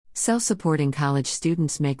Self-supporting college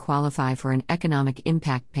students may qualify for an economic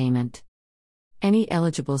impact payment. Any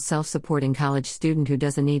eligible self-supporting college student who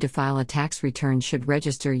doesn't need to file a tax return should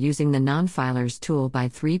register using the non-filers tool by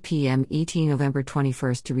 3 p.m. ET November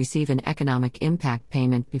 21 to receive an economic impact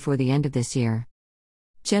payment before the end of this year.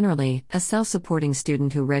 Generally, a self-supporting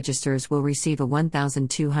student who registers will receive a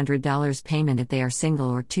 $1,200 payment if they are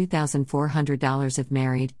single or $2,400 if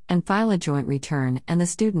married, and file a joint return, and the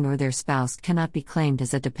student or their spouse cannot be claimed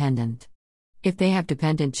as a dependent. If they have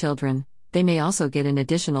dependent children, they may also get an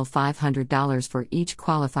additional $500 for each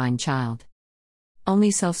qualifying child.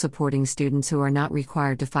 Only self-supporting students who are not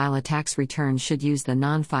required to file a tax return should use the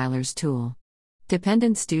non-filers tool.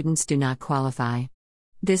 Dependent students do not qualify.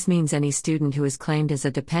 This means any student who is claimed as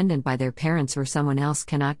a dependent by their parents or someone else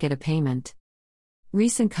cannot get a payment.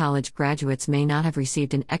 Recent college graduates may not have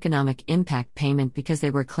received an economic impact payment because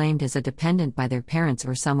they were claimed as a dependent by their parents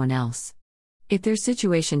or someone else. If their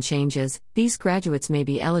situation changes, these graduates may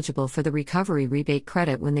be eligible for the recovery rebate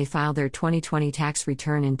credit when they file their 2020 tax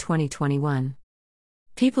return in 2021.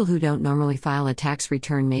 People who don't normally file a tax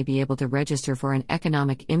return may be able to register for an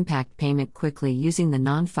economic impact payment quickly using the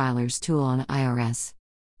non-filers tool on IRS.gov.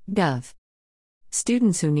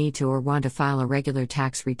 Students who need to or want to file a regular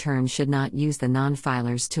tax return should not use the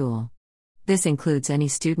non-filers tool. This includes any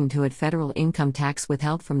student who had federal income tax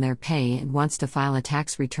withheld from their pay and wants to file a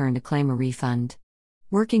tax return to claim a refund.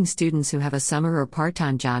 Working students who have a summer or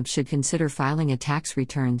part-time job should consider filing a tax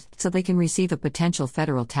return so they can receive a potential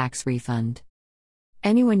federal tax refund.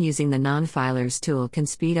 Anyone using the non-filers tool can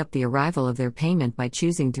speed up the arrival of their payment by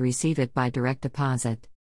choosing to receive it by direct deposit.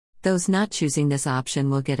 Those not choosing this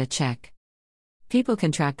option will get a check. People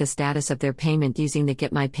can track the status of their payment using the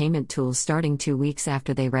Get My Payment tool starting 2 weeks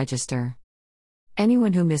after they register.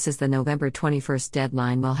 Anyone who misses the November 21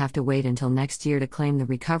 deadline will have to wait until next year to claim the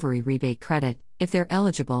recovery rebate credit, if they're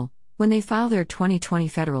eligible, when they file their 2020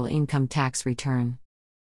 federal income tax return.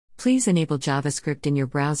 Please enable JavaScript in your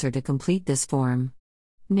browser to complete this form.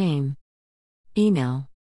 Name. Email.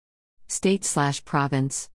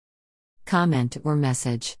 State/province. Comment or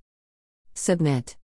message. Submit.